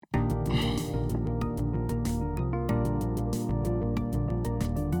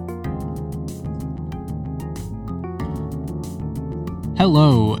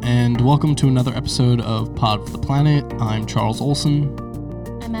Hello, and welcome to another episode of Pod for the Planet. I'm Charles Olson.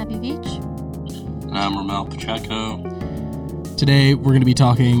 I'm Abby Veach. And I'm Ramel Pacheco. Today, we're going to be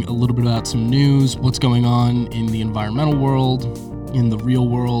talking a little bit about some news, what's going on in the environmental world, in the real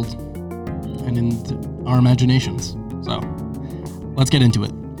world, and in our imaginations. So, let's get into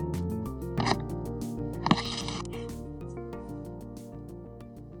it.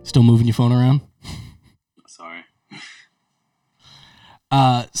 Still moving your phone around? Sorry.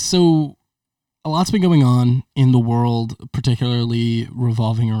 So a lot's been going on in the world, particularly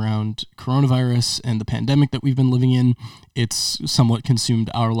revolving around coronavirus and the pandemic that we've been living in. It's somewhat consumed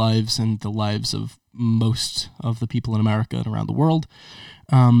our lives and the lives of most of the people in America and around the world.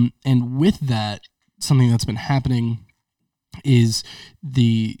 And with that, something that's been happening is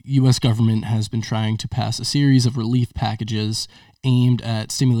the U.S. government has been trying to pass a series of relief packages aimed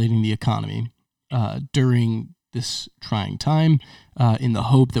at stimulating the economy during this trying time, in the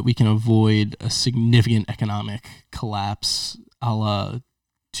hope that we can avoid a significant economic collapse a la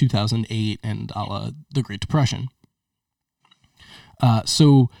 2008 and a la the Great Depression.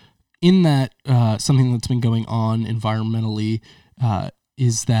 So in that, something that's been going on environmentally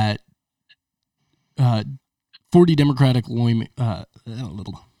is that 40 Democratic lawmakers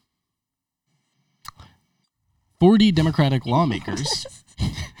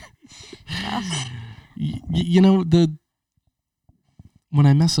when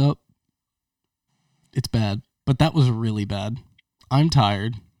I mess up, it's bad, but that was really bad. I'm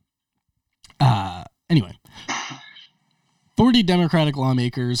tired. Anyway, 40 Democratic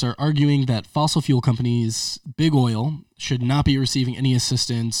lawmakers are arguing that fossil fuel companies, big oil, should not be receiving any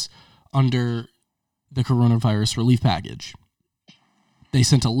assistance under the coronavirus relief package. They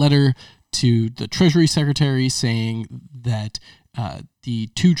sent a letter to the Treasury Secretary saying that the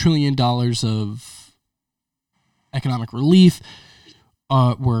 $2 trillion of economic relief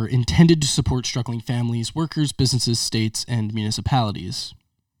were intended to support struggling families, workers, businesses, states, and municipalities.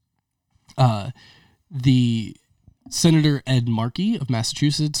 The Senator Ed Markey of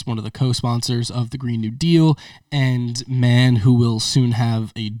Massachusetts, one of the co-sponsors of the Green New Deal, and man who will soon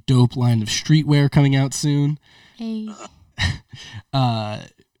have a dope line of streetwear coming out soon,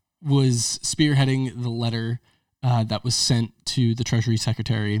 was spearheading the letter that was sent to the Treasury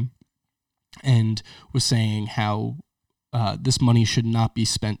Secretary and was saying how this money should not be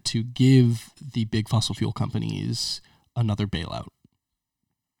spent to give the big fossil fuel companies another bailout.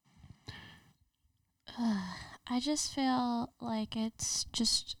 I just feel like it's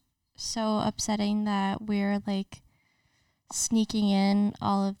just so upsetting that we're like sneaking in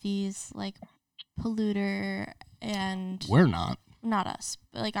all of these like polluter and we're not us,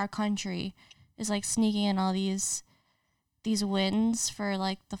 but like our country is like sneaking in all these wins for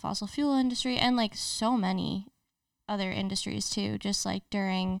like the fossil fuel industry and like so many other industries too, just like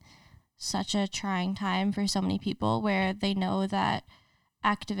during such a trying time for so many people where they know that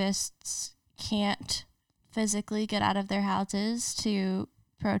activists can't physically get out of their houses to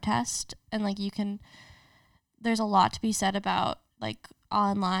protest. And like there's a lot to be said about like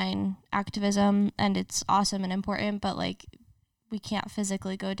online activism, and it's awesome and important, but like we can't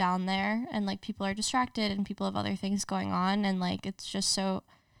physically go down there, and like people are distracted and people have other things going on, and like it's just so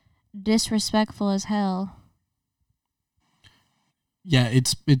disrespectful as hell. Yeah,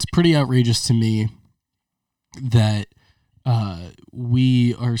 it's pretty outrageous to me that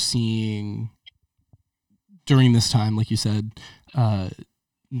we are seeing during this time, like you said,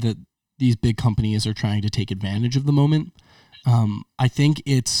 that these big companies are trying to take advantage of the moment. I think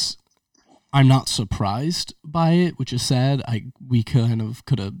I'm not surprised by it, which is sad. We kind of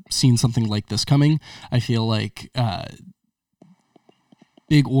could have seen something like this coming. I feel like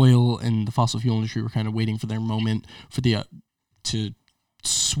big oil and the fossil fuel industry were kind of waiting for their moment for to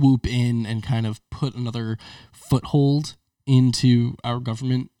swoop in and kind of put another foothold into our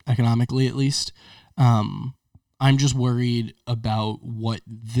government, economically at least. I'm just worried about what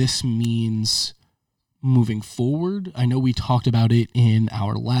this means moving forward. I know we talked about it in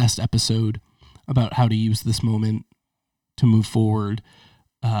our last episode about how to use this moment to move forward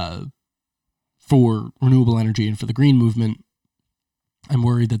for renewable energy and for the green movement. I'm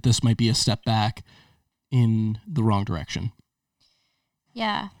worried that this might be a step back in the wrong direction.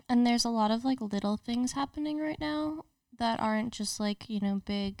 Yeah, and there's a lot of like little things happening right now that aren't just like,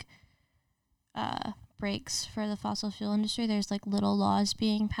 big breaks for the fossil fuel industry. There's like little laws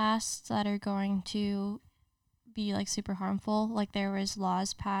being passed that are going to be like super harmful. Like there was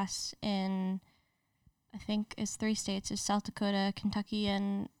laws passed in, I think it's 3 states, it's South Dakota, Kentucky,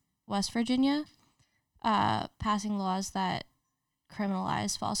 and West Virginia, passing laws that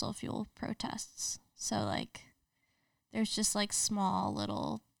criminalize fossil fuel protests. So like there's just like small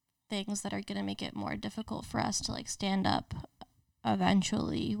little things that are going to make it more difficult for us to like stand up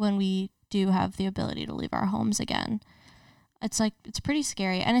eventually when we do have the ability to leave our homes again. It's pretty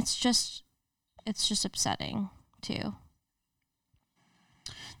scary, and it's just upsetting too.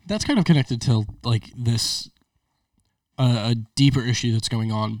 That's kind of connected to like this a deeper issue that's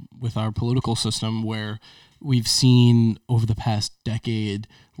going on with our political system, where we've seen over the past decade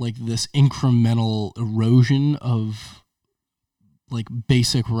like this incremental erosion of like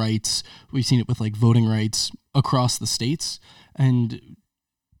basic rights. We've seen it with like voting rights across the states, and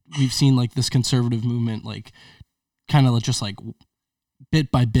we've seen like this conservative movement like kind of just like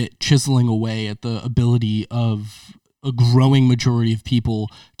bit by bit chiseling away at the ability of a growing majority of people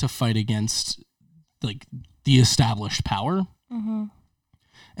to fight against like the established power. Mm-hmm.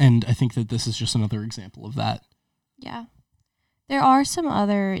 And I think that this is just another example of that. Yeah. There are some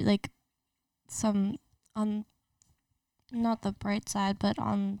other, like, some, on, not the bright side, but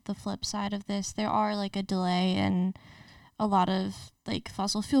on the flip side of this, there are, like, a delay in a lot of, like,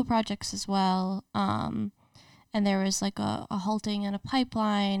 fossil fuel projects as well. And there was, like, a halting in a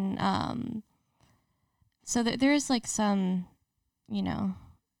pipeline. So there is, like, some, you know,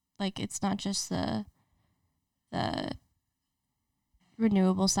 like, it's not just the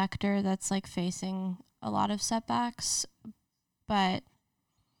renewable sector that's like facing a lot of setbacks, but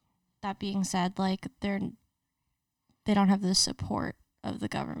that being said, like they don't have the support of the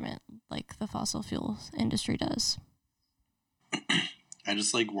government like the fossil fuel industry does. I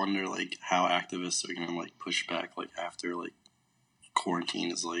just like wonder like how activists are gonna like push back like after like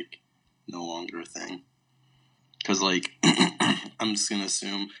quarantine is like no longer a thing. Because, like, I'm just going to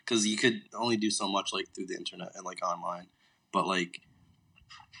assume, because you could only do so much, like, through the internet and, like, online. But, like,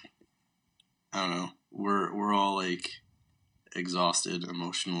 I don't know. We're all, like, exhausted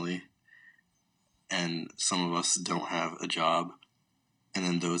emotionally. And some of us don't have a job. And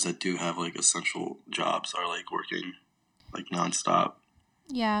then those that do have, like, essential jobs are, like, working, like, nonstop.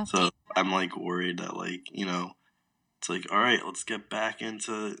 Yeah. So I'm, like, worried that, like, you know, it's like, all right, let's get back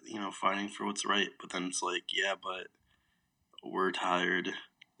into, you know, fighting for what's right. But then it's like, yeah, but we're tired.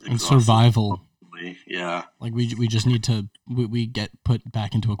 And survival. Yeah. Like, we just need to, we get put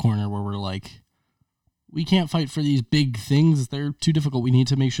back into a corner where we're like, we can't fight for these big things. They're too difficult. We need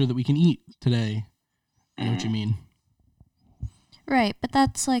to make sure that we can eat today. I know what you mean. Right, but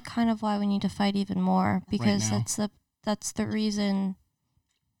that's, like, kind of why we need to fight even more. Because that's the reason,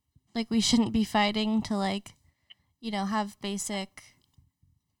 like, we shouldn't be fighting to, like, you know, have basic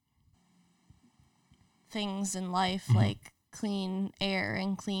things in life, like clean air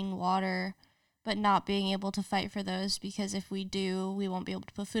and clean water, but not being able to fight for those because if we do, we won't be able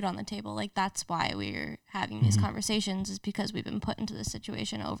to put food on the table. Like, that's why we're having these conversations, is because we've been put into this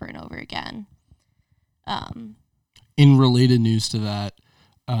situation over and over again. In related news to that,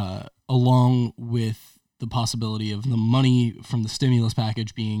 along with the possibility of the money from the stimulus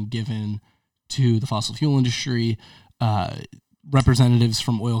package being given to the fossil fuel industry, representatives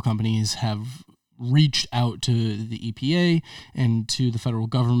from oil companies have reached out to the EPA and to the federal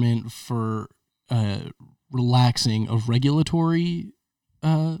government for relaxing of regulatory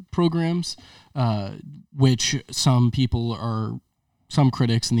programs, which some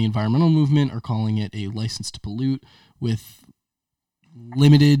critics in the environmental movement are calling it a license to pollute with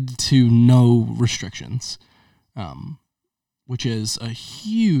limited to no restrictions, which is a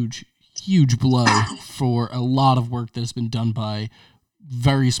huge blow for a lot of work that has been done by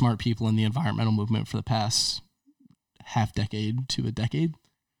very smart people in the environmental movement for the past half decade to a decade.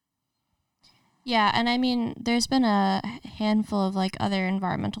 Yeah, and I mean, there's been a handful of like other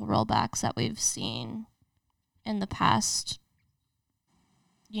environmental rollbacks that we've seen in the past,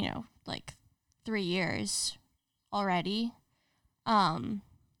 you know, like 3 years already.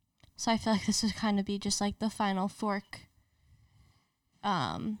 So I feel like this would kind of be just like the final fork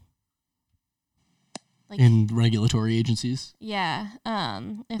like, in regulatory agencies. Yeah.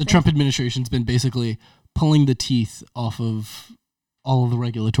 The Trump administration's been basically pulling the teeth off of all of the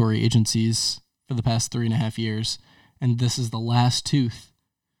regulatory agencies for the past 3.5 years, and this is the last tooth,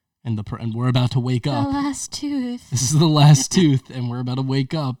 and we're about to wake up. The last tooth. This is the last tooth, and we're about to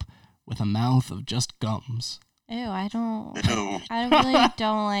wake up with a mouth of just gums. Ew, I really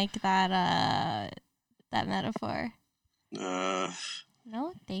don't like that metaphor. No,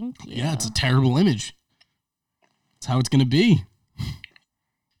 thank you. Yeah, it's a terrible image. It's how it's going to be.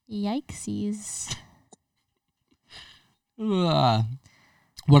 Yikesies.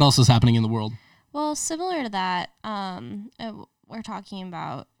 What else is happening in the world? Well, similar to that, we're talking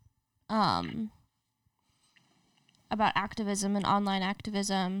about activism and online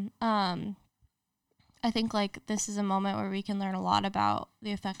activism. I think like this is a moment where we can learn a lot about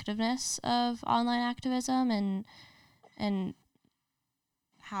the effectiveness of online activism and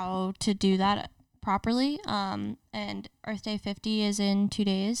how to do that properly. And Earth Day 50 is in 2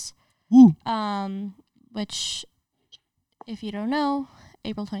 days. Woo. Which, if you don't know,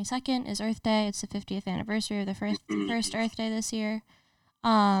 April 22nd is Earth Day. It's the 50th anniversary of the first Earth Day this year.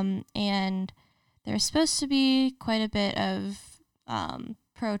 And there's supposed to be quite a bit of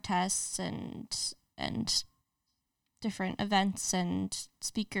protests and different events and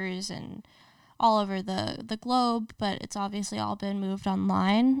speakers and all over the globe, but it's obviously all been moved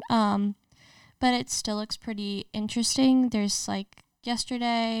online. But it still looks pretty interesting. There's like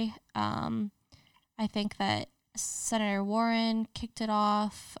yesterday, I think that Senator Warren kicked it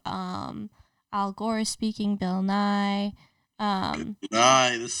off. Al Gore is speaking, Bill Nye.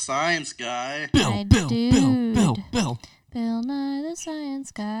 Nye, the science guy. Bill. Bill Nye, the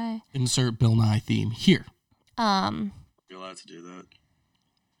science guy. Insert Bill Nye theme here. You're allowed to do that.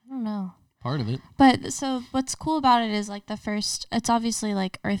 I don't know. Part of it. But so what's cool about it is like it's obviously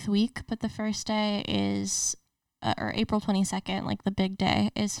like Earth Week, but the first day is, or April 22nd, like the big day,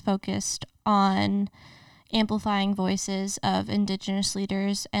 is focused on amplifying voices of Indigenous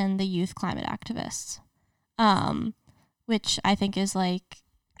leaders and the youth climate activists, which I think is like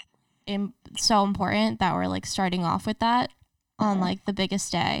so important that we're like starting off with that on like the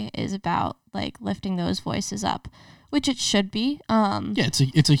biggest day is about like lifting those voices up, which it should be. Yeah,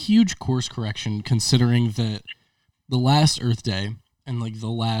 it's a huge course correction considering that the last Earth Day and like the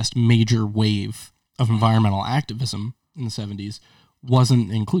last major wave of environmental activism in the 70s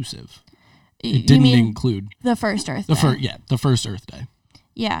wasn't inclusive. It didn't include the first Earth Day. The first Earth Day.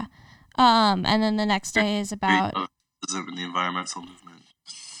 Yeah. And then the next day is about racism in the environmental movement.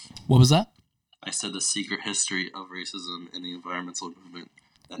 What was that? I said the secret history of racism in the environmental movement.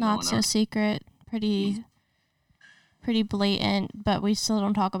 Not so secret, pretty blatant, but we still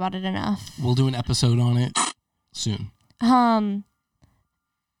don't talk about it enough. We'll do an episode on it soon. And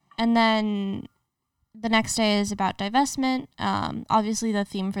then the next day is about divestment. Obviously, the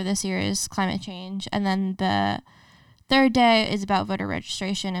theme for this year is climate change. And then the third day is about voter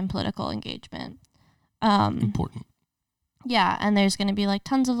registration and political engagement. Important. Yeah, and there's going to be like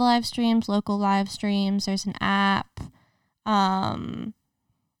tons of live streams, local live streams. There's an app.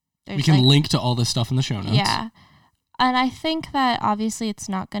 We can link to all this stuff in the show notes. Yeah. And I think that obviously it's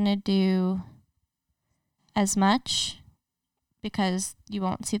not going to do as much because you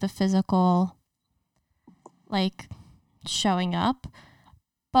won't see the physical like showing up.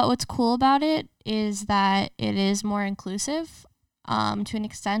 But what's cool about it is that it is more inclusive to an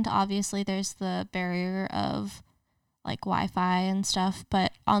extent. Obviously, there's the barrier of like Wi-Fi and stuff,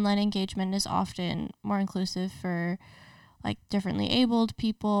 but online engagement is often more inclusive for like differently abled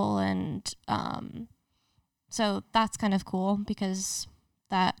people, and so that's kind of cool because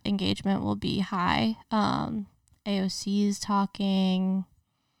that engagement will be high. AOC is talking,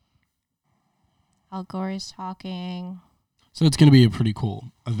 Al Gore is talking. So it's going to be a pretty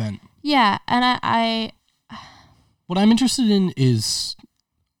cool event. Yeah, and I what I'm interested in is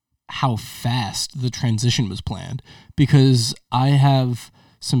how fast the transition was planned, because I have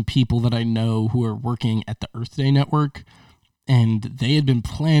some people that I know who are working at the Earth Day Network, and they had been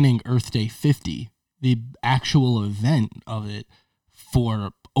planning Earth Day 50, the actual event of it,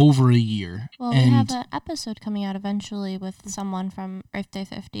 for over a year. Well, we have an episode coming out eventually with someone from Earth Day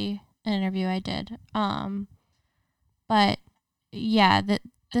 50, an interview I did. But yeah,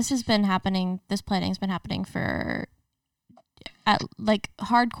 this has been happening. This planning's been happening for like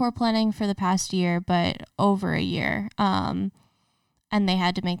hardcore planning for the past year, but over a year. And they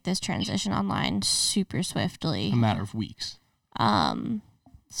had to make this transition online super swiftly. A matter of weeks.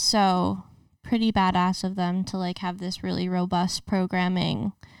 So pretty badass of them to like have this really robust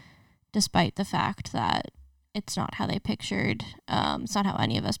programming, despite the fact that it's not how they pictured. It's not how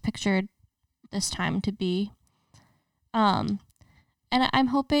any of us pictured this time to be. And I'm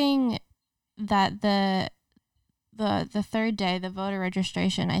hoping that the third day, the voter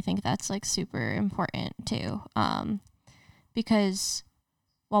registration, I think that's like super important too. Because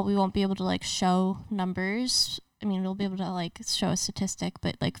while we won't be able to like show numbers, I mean, we'll be able to like show a statistic,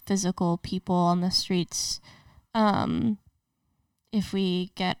 but like physical people on the streets, if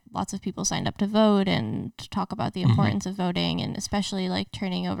we get lots of people signed up to vote and to talk about the importance of voting, and especially like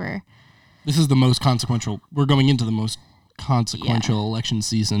turning over. This is the most consequential. We're going into the most consequential election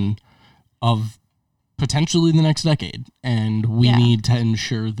season of potentially the next decade, and we need to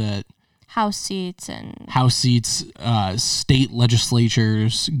ensure that House seats, state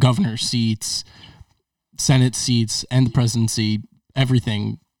legislatures, governor seats, Senate seats, and the presidency,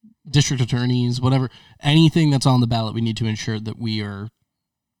 everything district attorneys, whatever, anything that's on the ballot, we need to ensure that we are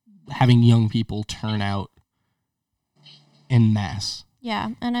having young people turn out en masse. Yeah,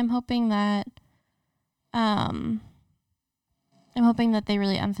 and I'm hoping that they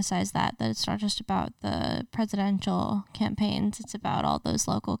really emphasize that it's not just about the presidential campaigns, it's about all those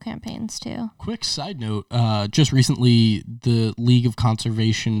local campaigns too. Quick side note, just recently the League of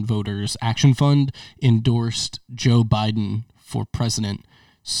Conservation Voters Action Fund endorsed Joe Biden for president.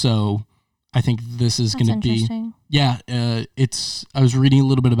 So I think this is going to be, I was reading a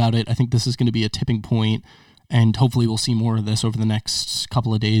little bit about it. I think this is going to be a tipping point, and hopefully we'll see more of this over the next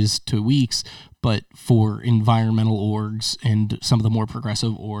couple of days to weeks. But for environmental orgs and some of the more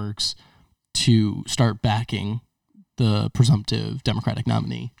progressive orgs to start backing the presumptive Democratic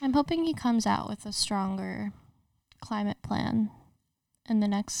nominee. I'm hoping he comes out with a stronger climate plan in the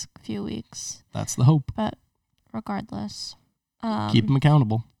next few weeks. That's the hope. But regardless, keep him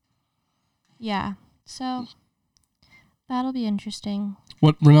accountable. Yeah. So that'll be interesting.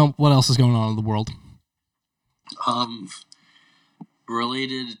 Ramel, what else is going on in the world?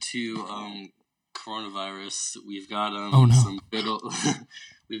 Related to coronavirus, we've got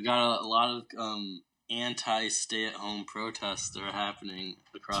we've got a lot of anti-stay-at-home protests that are happening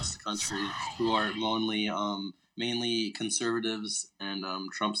across the country, who are mainly conservatives and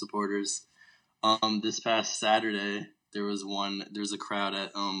Trump supporters. This past Saturday, there's a crowd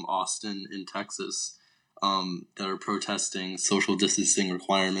at Austin in Texas that are protesting social distancing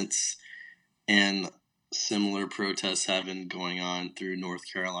requirements, and similar protests have been going on through North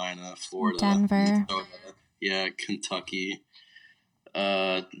Carolina, Florida, Denver, Minnesota, Kentucky,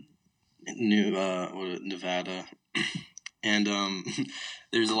 Nevada, and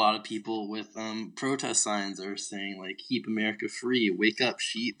there's a lot of people with protest signs that are saying like "Keep America Free," "Wake Up,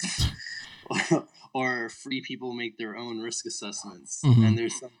 Sheets," or "Free people make their own risk assessments." Mm-hmm. And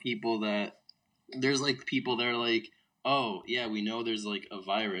there's some people that are like, "Oh yeah, we know there's like a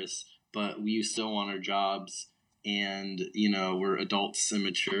virus, but we still want our jobs, and we're adults and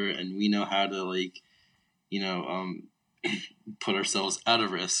mature, and we know how to put ourselves out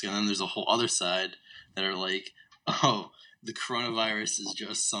of risk." And then there's a whole other side that are like, "Oh, the coronavirus is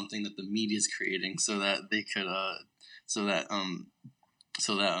just something that the media is creating so that they could so that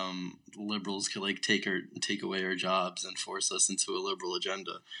liberals could like take away our jobs and force us into a liberal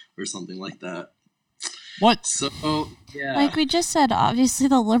agenda or something like that." What? So, yeah. Like we just said, obviously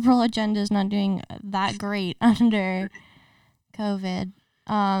the liberal agenda is not doing that great under COVID.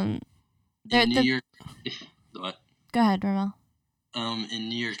 In New York, what? Go ahead, Ramel. In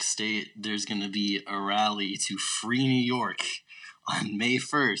New York State, there's going to be a rally to free New York on May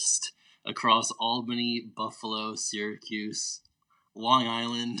 1st across Albany, Buffalo, Syracuse, Long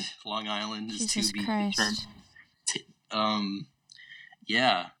Island. Long Island is Jesus to be Christ. determined.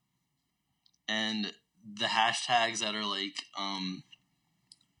 Yeah. And the hashtags that are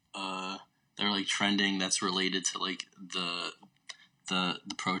trending that's related to like the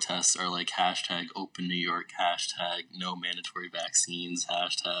protests are like hashtag Open New York, hashtag no mandatory vaccines,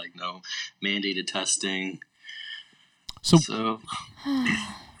 hashtag no mandated testing. So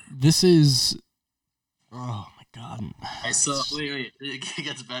this is, oh my God. Wait, it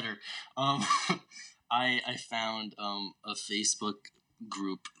gets better. I found a Facebook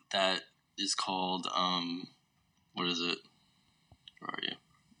group that is called what is it? Where are you?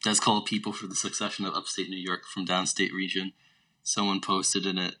 That's called People for the Succession of Upstate New York from Downstate Region. Someone posted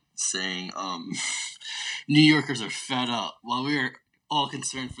in it saying, New Yorkers are fed up. While we are all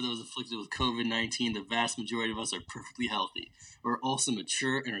concerned for those afflicted with COVID-19, the vast majority of us are perfectly healthy. We're also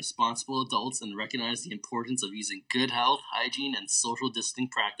mature and responsible adults and recognize the importance of using good health, hygiene, and social distancing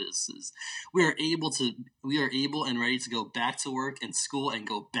practices. We are able and ready to go back to work and school and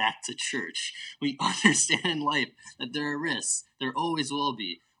go back to church. We understand in life that there are risks. There always will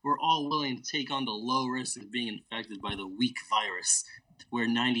be. We're all willing to take on the low risk of being infected by the weak virus, where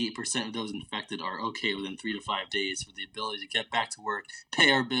 98% of those infected are okay within 3 to 5 days, for the ability to get back to work, pay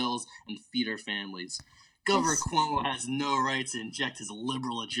our bills, and feed our families. Governor Cuomo has no right to inject his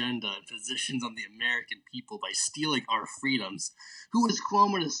liberal agenda and positions on the American people by stealing our freedoms. Who is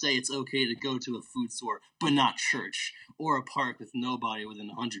Cuomo to say it's okay to go to a food store but not church, or a park with nobody within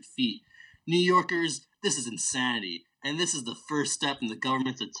 100 feet? New Yorkers, this is insanity, and this is the first step in the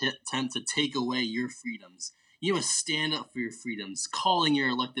government's attempt to take away your freedoms. You must stand up for your freedoms. Calling your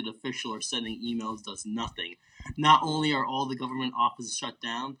elected official or sending emails does nothing. Not only are all the government offices shut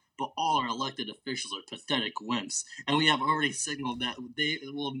down, but all our elected officials are pathetic wimps, and we have already signaled that they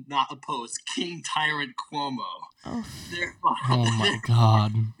will not oppose King Tyrant Cuomo. Oh, Oh my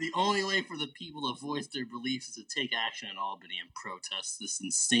God. The only way for the people to voice their beliefs is to take action in Albany and protest this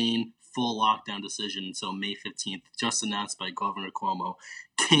insane full lockdown decision until May 15th, just announced by Governor Cuomo.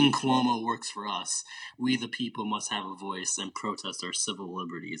 King Cuomo works for us. We, the people, must have a voice and protest our civil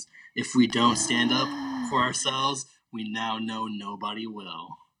liberties. If we don't stand up for ourselves, we now know nobody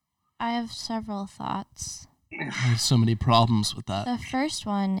will. I have several thoughts. I have so many problems with that. The first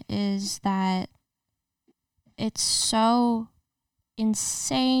one is that it's so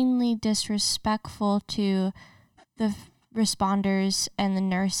insanely disrespectful to the responders and the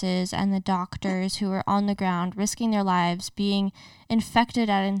nurses and the doctors who are on the ground risking their lives, being infected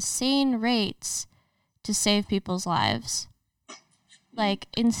at insane rates to save people's lives. Like,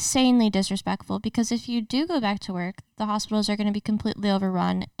 insanely disrespectful, because if you do go back to work, the hospitals are going to be completely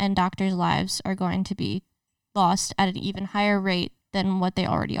overrun and doctors' lives are going to be lost at an even higher rate than what they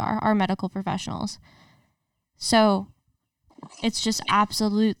already are, our medical professionals. So it's just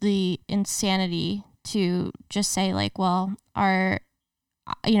absolutely insanity to just say, like, well, I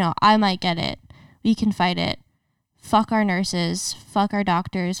might get it. We can fight it. Fuck our nurses, fuck our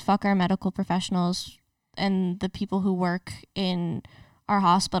doctors, fuck our medical professionals and the people who work in our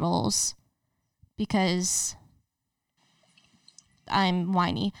hospitals because I'm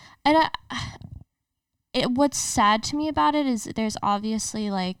whiny. And what's sad to me about it is there's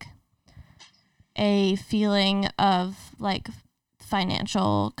obviously like a feeling of like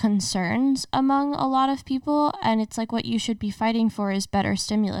financial concerns among a lot of people, and it's like what you should be fighting for is better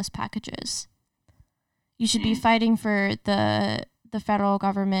stimulus packages. You should be fighting for the federal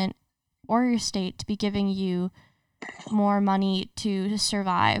government or your state to be giving you more money to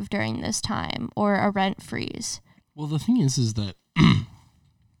survive during this time, or a rent freeze. Well, the thing is that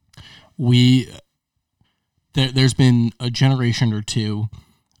there's been a generation or two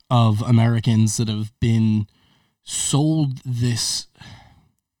of Americans that have been sold this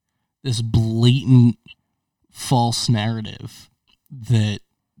blatant false narrative that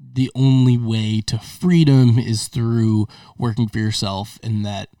the only way to freedom is through working for yourself, and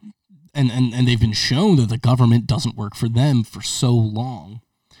that and they've been shown that the government doesn't work for them for so long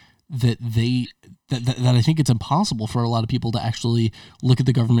that I think it's impossible for a lot of people to actually look at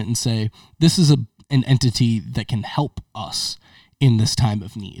the government and say, this is an entity that can help us in this time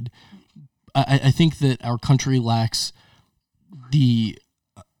of need. I think that our country lacks the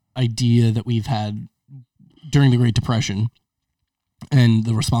idea that we've had during the Great Depression and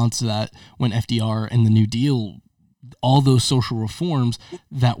the response to that when FDR and the New Deal, all those social reforms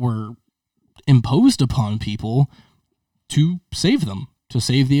that were imposed upon people to save them, to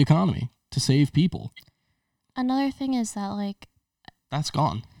save the economy, to save people. Another thing is that, like, that's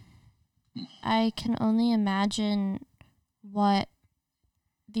gone. I can only imagine what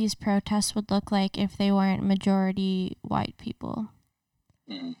these protests would look like if they weren't majority white people.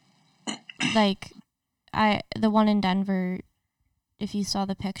 Like, the one in Denver, if you saw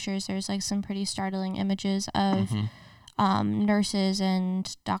the pictures, there's like some pretty startling images of nurses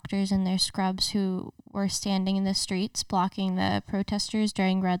and doctors in their scrubs who were standing in the streets blocking the protesters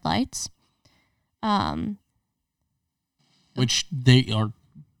during red lights. Which they are,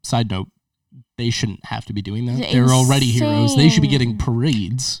 side note, they shouldn't have to be doing that. They're already heroes. They should be getting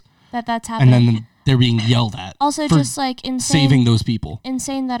parades. That's happening. And then they're being yelled at. Also, just like insane, saving those people.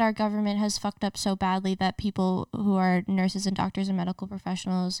 Insane that our government has fucked up so badly that people who are nurses and doctors and medical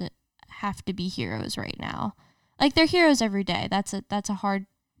professionals have to be heroes right now. Like, they're heroes every day. That's a hard,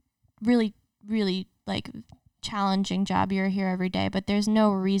 really, really like challenging job. You're here every day, but there's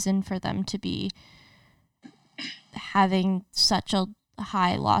no reason for them to be having such a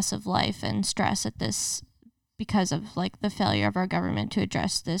high loss of life and stress at this because of like the failure of our government to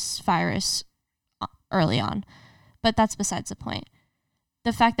address this virus early on. But that's besides the point.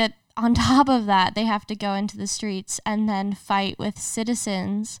 The fact that on top of that, they have to go into the streets and then fight with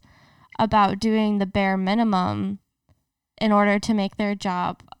citizens about doing the bare minimum in order to make their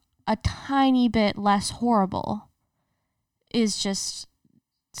job a tiny bit less horrible is just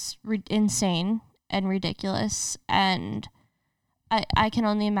insane and ridiculous. And I can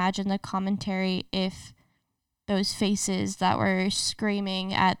only imagine the commentary if those faces that were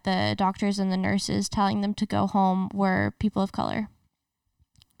screaming at the doctors and the nurses telling them to go home were people of color.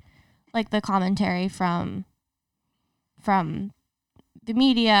 Like the commentary from the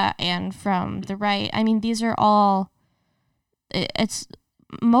media and from the right. I mean, these are all, it's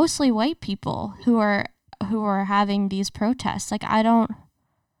mostly white people who are having these protests. Like,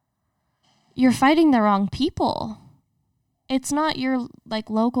 you're fighting the wrong people. It's not your like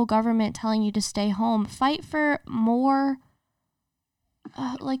local government telling you to stay home. Fight for more,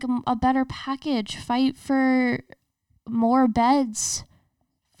 like a better package. Fight for more beds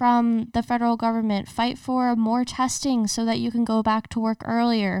from the federal government. Fight for more testing so that you can go back to work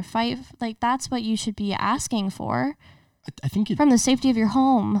earlier. That's what you should be asking for. I think from the safety of your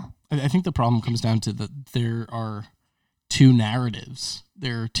home. I think the problem comes down to that there are two narratives.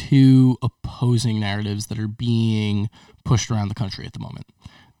 There are two opposing narratives that are being pushed around the country at the moment.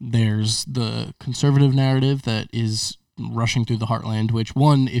 There's the conservative narrative that is rushing through the heartland, which,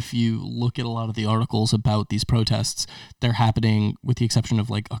 one, if you look at a lot of the articles about these protests, they're happening, with the exception of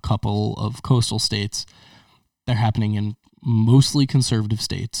like a couple of coastal states, they're happening in mostly conservative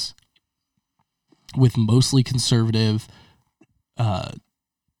states with mostly conservative,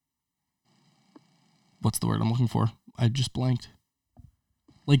 what's the word I'm looking for? I just blanked.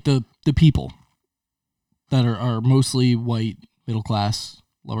 Like the people that are mostly white, middle class,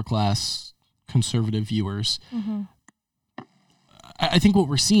 lower class, conservative viewers. Mm-hmm. I think what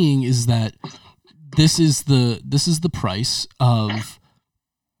we're seeing is that this is the price of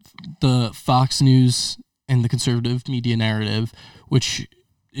the Fox News and the conservative media narrative, which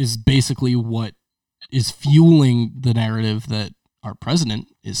is basically what is fueling the narrative that our president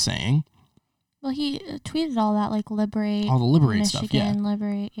is saying. Well, he tweeted all that, like liberate, all the liberate Michigan, stuff, yeah.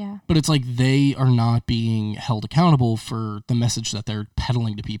 Liberate, yeah. But it's like they are not being held accountable for the message that they're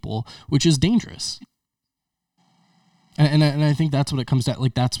peddling to people, which is dangerous. And I think that's what it comes down,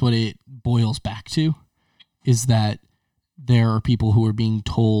 like that's what it boils back to, is that there are people who are being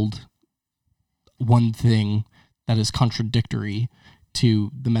told one thing that is contradictory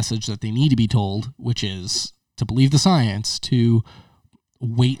to the message that they need to be told, which is to believe the science, to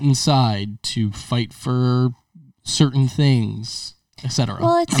wait inside, to fight for certain things, etc.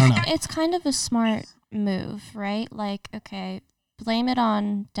 Well, it's kind of a smart move, right? Like, okay, blame it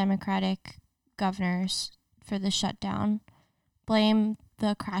on Democratic governors for the shutdown. Blame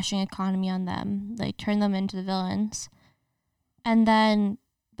the crashing economy on them. Like, turn them into the villains. And then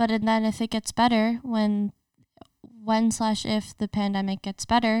if it gets better, when/if the pandemic gets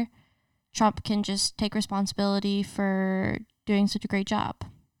better, Trump can just take responsibility for doing such a great job,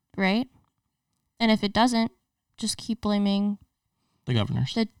 right? And if it doesn't, just keep blaming the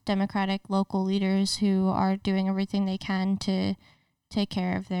governors, the Democratic local leaders who are doing everything they can to take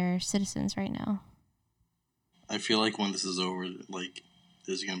care of their citizens right now. I feel like when this is over, like,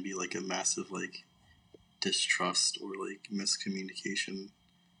 there's going to be, like, a massive, like, distrust or, like, miscommunication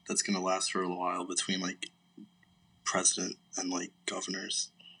that's going to last for a while between, like, president and, like, governors.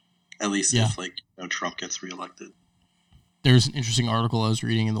 At least if, like, Trump gets reelected. There's an interesting article I was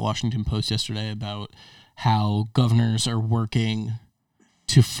reading in the Washington Post yesterday about how governors are working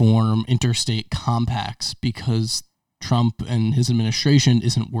to form interstate compacts because Trump and his administration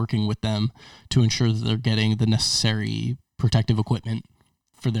isn't working with them to ensure that they're getting the necessary protective equipment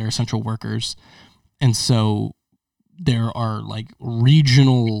for their essential workers. And so there are like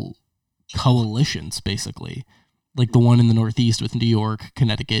regional coalitions, basically, like the one in the Northeast with New York,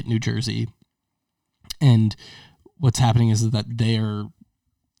 Connecticut, New Jersey. And what's happening is that they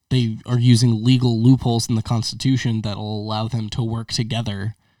are using legal loopholes in the Constitution that will allow them to work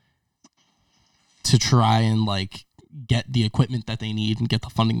together to try and like get the equipment that they need and get the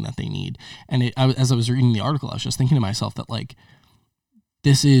funding that they need. And as I was reading the article, I was just thinking to myself that like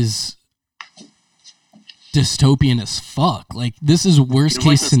this is dystopian as fuck. Like this is worst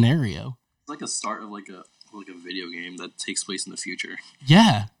case scenario. It's like a start of like a video game that takes place in the future.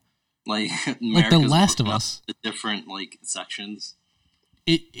 Yeah. Like The Last of Us. The different like sections.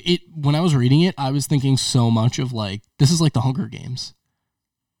 It when I was reading it, I was thinking so much of like this is like the Hunger Games.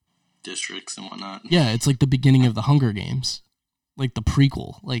 Districts and whatnot. Yeah, it's like the beginning of the Hunger Games. Like the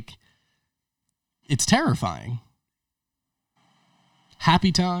prequel. Like it's terrifying.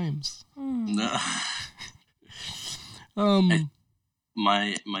 Happy times. No.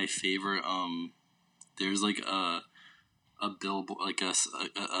 My favorite there's like a billboard, like a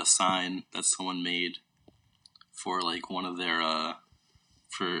sign that someone made for like one of their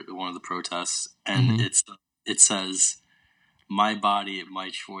for one of the protests, and it says "My body, my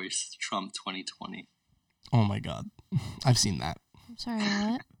choice, Trump 2020." Oh my god, I've seen that. I'm sorry,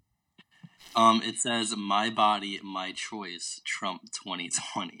 what? It says "My body, my choice, Trump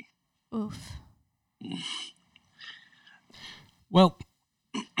 2020." Oof. Well,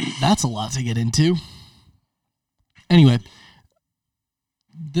 that's a lot to get into. Anyway,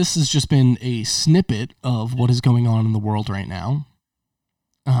 this has just been a snippet of what is going on in the world right now.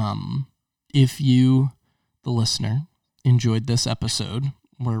 If you, the listener, enjoyed this episode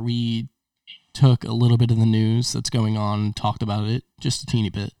where we took a little bit of the news that's going on, talked about it just a teeny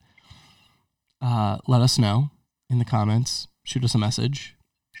bit, let us know in the comments. Shoot us a message.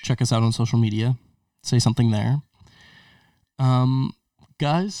 Check us out on social media. Say something there.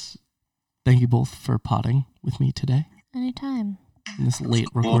 Guys, thank you both for potting with me today. Anytime. In this late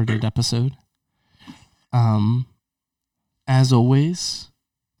recorded episode. As always.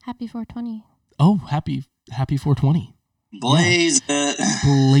 Happy 420. Oh, happy 420. Blaze it.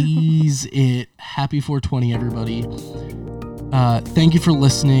 Blaze it. Happy 420, everybody. Thank you for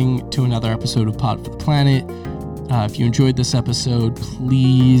listening to another episode of Pod for the Planet. If you enjoyed this episode,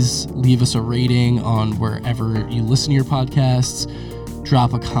 please leave us a rating on wherever you listen to your podcasts.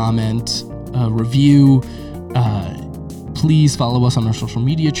 Drop a comment, a review. Please follow us on our social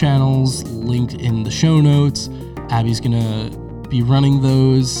media channels, linked in the show notes. Abby's going to be running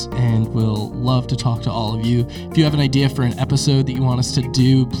those, and we'll love to talk to all of you. If you have an idea for an episode that you want us to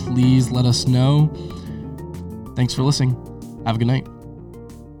do, please let us know. Thanks for listening. Have a good night.